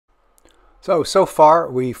So far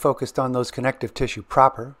we focused on those connective tissue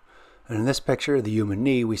proper, and in this picture, the human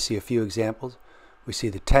knee, we see a few examples. We see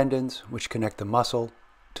the tendons, which connect the muscle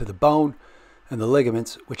to the bone, and the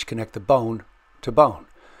ligaments, which connect the bone to bone.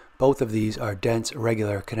 Both of these are dense,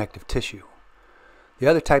 irregular connective tissue. The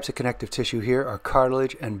other types of connective tissue here are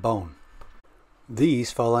cartilage and bone.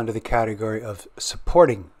 These fall under the category of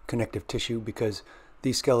supporting connective tissue because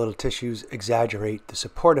these skeletal tissues exaggerate the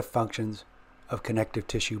supportive functions of connective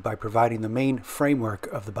tissue by providing the main framework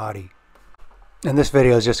of the body. And this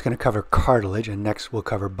video is just going to cover cartilage, and next we'll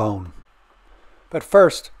cover bone. But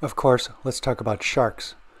first, of course, let's talk about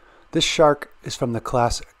sharks. This shark is from the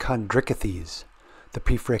class Chondrichthyes. The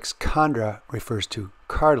prefix chondra refers to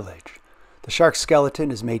cartilage. The shark's skeleton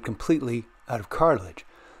is made completely out of cartilage.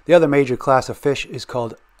 The other major class of fish is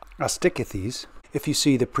called Osteichthyes. If you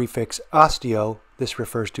see the prefix osteo, this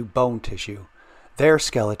refers to bone tissue. Their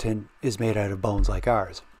skeleton is made out of bones like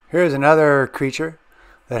ours. Here's another creature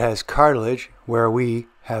that has cartilage where we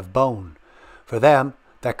have bone. For them,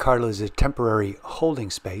 that cartilage is a temporary holding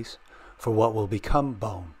space for what will become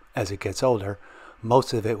bone. As it gets older,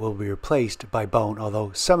 most of it will be replaced by bone,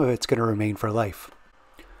 although some of it's going to remain for life.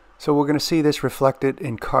 So we're going to see this reflected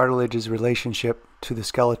in cartilage's relationship to the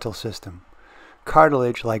skeletal system.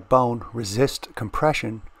 Cartilage, like bone, resists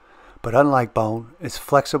compression, but unlike bone, is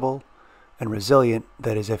flexible and resilient.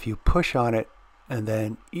 That is, if you push on it and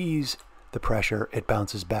then ease the pressure, it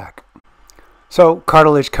bounces back. So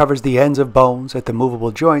cartilage covers the ends of bones at the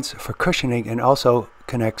movable joints for cushioning and also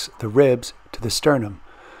connects the ribs to the sternum.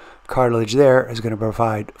 Cartilage there is going to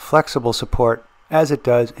provide flexible support as it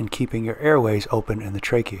does in keeping your airways open in the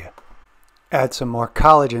trachea. Add some more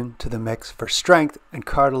collagen to the mix for strength, and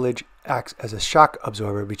cartilage acts as a shock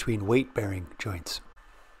absorber between weight-bearing joints.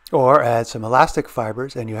 Or add some elastic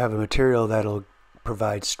fibers and you have a material that will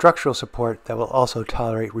provide structural support that will also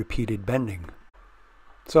tolerate repeated bending.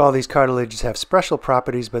 So all these cartilages have special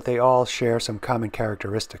properties, but they all share some common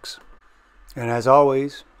characteristics. And as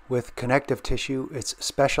always, with connective tissue, it's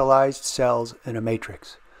specialized cells in a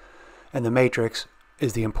matrix. And the matrix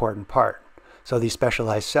is the important part. So these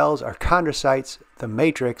specialized cells are chondrocytes. The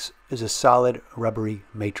matrix is a solid, rubbery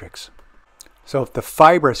matrix. So if the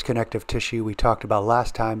fibrous connective tissue we talked about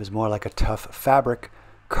last time is more like a tough fabric,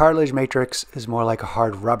 cartilage matrix is more like a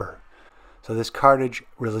hard rubber. So this cartilage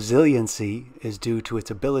resiliency is due to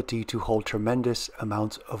its ability to hold tremendous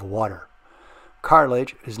amounts of water.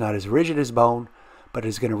 Cartilage is not as rigid as bone, but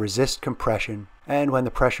is going to resist compression, and when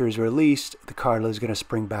the pressure is released, the cartilage is going to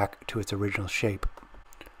spring back to its original shape.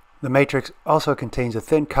 The matrix also contains a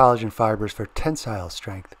thin collagen fibers for tensile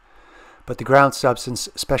strength, but the ground substance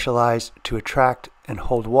specialized to attract and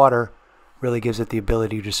hold water really gives it the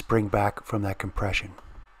ability to spring back from that compression.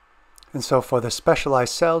 And so for the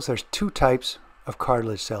specialized cells, there's two types of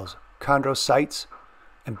cartilage cells: chondrocytes,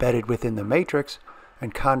 embedded within the matrix,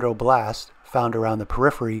 and chondroblasts, found around the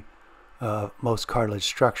periphery of most cartilage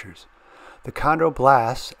structures. The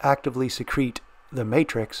chondroblasts actively secrete the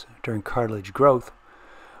matrix during cartilage growth,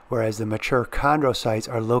 whereas the mature chondrocytes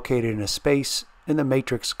are located in a space in the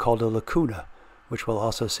matrix called a lacuna, which we'll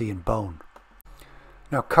also see in bone.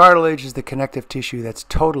 Now, cartilage is the connective tissue that's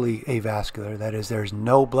totally avascular. That is, there's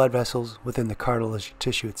no blood vessels within the cartilage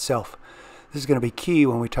tissue itself. This is going to be key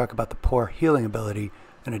when we talk about the poor healing ability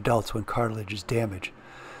in adults when cartilage is damaged.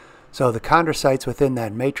 So the chondrocytes within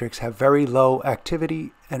that matrix have very low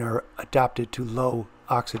activity and are adapted to low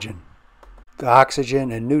oxygen. The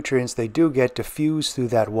oxygen and nutrients they do get diffuse through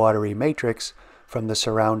that watery matrix from the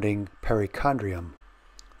surrounding perichondrium.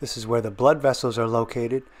 This is where the blood vessels are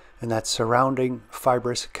located in that surrounding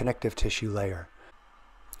fibrous connective tissue layer.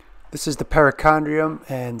 This is the perichondrium,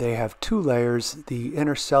 and they have two layers: the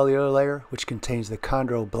intercellular layer, which contains the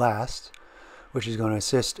chondroblasts, which is going to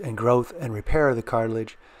assist in growth and repair of the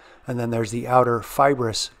cartilage, and then there's the outer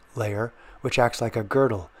fibrous layer, which acts like a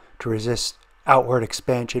girdle to resist outward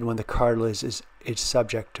expansion when the cartilage is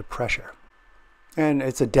subject to pressure. And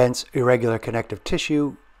it's a dense, irregular connective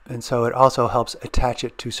tissue, and so it also helps attach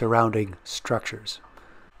it to surrounding structures.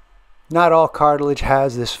 Not all cartilage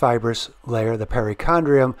has this fibrous layer, the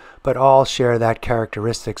perichondrium, but all share that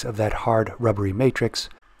characteristics of that hard, rubbery matrix,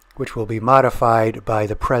 which will be modified by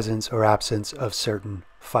the presence or absence of certain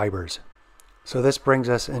fibers. So this brings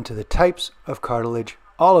us into the types of cartilage,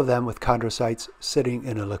 all of them with chondrocytes sitting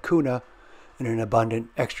in a lacuna in an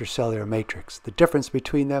abundant extracellular matrix. The difference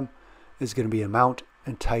between them is going to be amount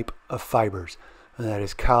and type of fibers, and that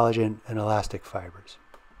is collagen and elastic fibers.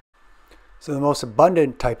 So the most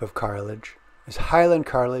abundant type of cartilage is hyaline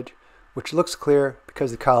cartilage, which looks clear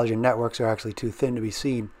because the collagen networks are actually too thin to be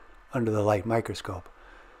seen under the light microscope.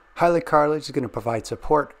 Hyaline cartilage is going to provide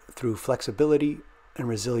support through flexibility and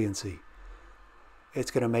resiliency.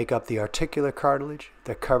 It's going to make up the articular cartilage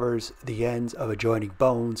that covers the ends of adjoining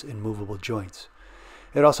bones in movable joints.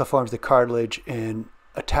 It also forms the cartilage in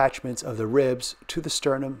attachments of the ribs to the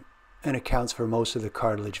sternum and accounts for most of the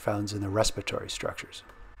cartilage found in the respiratory structures.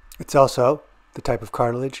 It's also the type of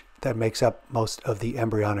cartilage that makes up most of the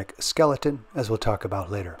embryonic skeleton, as we'll talk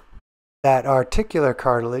about later. That articular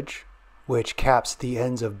cartilage, which caps the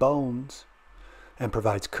ends of bones and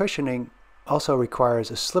provides cushioning, also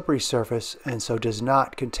requires a slippery surface and so does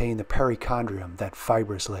not contain the perichondrium, that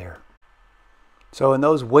fibrous layer. So in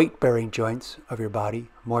those weight-bearing joints of your body,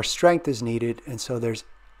 more strength is needed, and so there's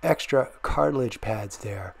extra cartilage pads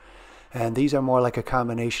there. And these are more like a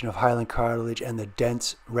combination of hyaline cartilage and the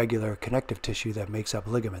dense, regular connective tissue that makes up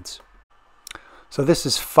ligaments. So this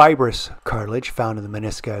is fibrous cartilage found in the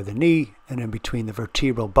menisci of the knee and in between the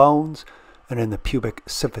vertebral bones and in the pubic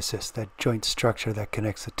symphysis, that joint structure that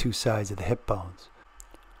connects the two sides of the hip bones.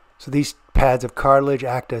 So these pads of cartilage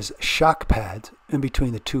act as shock pads in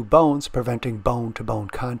between the two bones, preventing bone-to-bone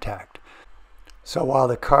contact. So while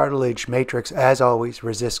the cartilage matrix, as always,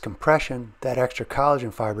 resists compression, that extra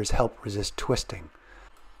collagen fibers help resist twisting.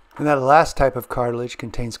 And that last type of cartilage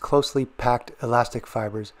contains closely packed elastic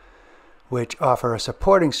fibers, which offer a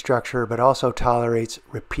supporting structure but also tolerates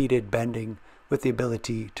repeated bending with the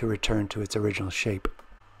ability to return to its original shape.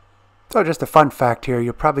 So just a fun fact here,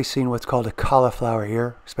 you've probably seen what's called a cauliflower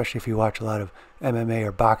ear, especially if you watch a lot of MMA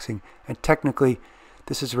or boxing. And technically,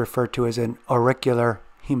 this is referred to as an auricular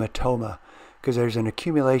hematoma, because there's an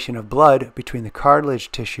accumulation of blood between the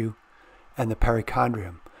cartilage tissue and the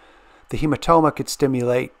perichondrium. The hematoma could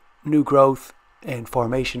stimulate new growth and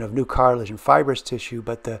formation of new cartilage and fibrous tissue,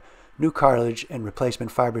 but the new cartilage and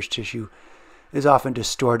replacement fibrous tissue is often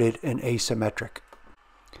distorted and asymmetric.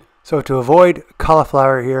 So to avoid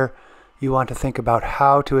cauliflower ear, you want to think about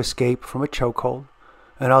how to escape from a chokehold,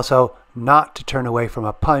 and also not to turn away from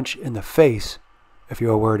a punch in the face if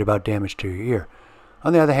you are worried about damage to your ear.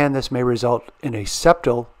 On the other hand, this may result in a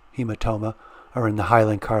septal hematoma or in the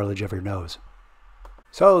hyaline cartilage of your nose.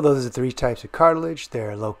 So those are the three types of cartilage,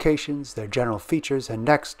 their locations, their general features, and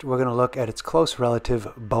next we're going to look at its close relative,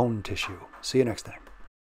 bone tissue. See you next time.